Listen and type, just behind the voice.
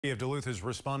City of Duluth is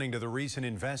responding to the recent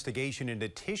investigation into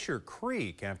Tischer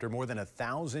Creek after more than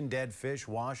 1,000 dead fish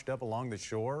washed up along the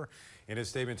shore. In a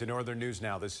statement to Northern News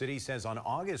Now, the city says on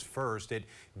August 1st it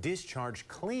discharged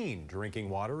clean drinking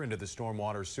water into the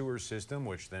stormwater sewer system,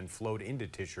 which then flowed into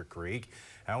Tischer Creek.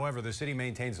 However, the city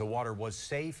maintains the water was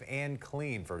safe and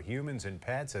clean for humans and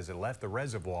pets as it left the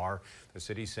reservoir. The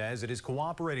city says it is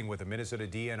cooperating with the Minnesota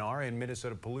DNR and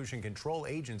Minnesota Pollution Control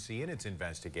Agency in its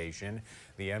investigation.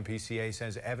 The MPCA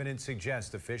says evidence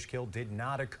suggests the fish kill did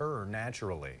not occur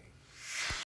naturally.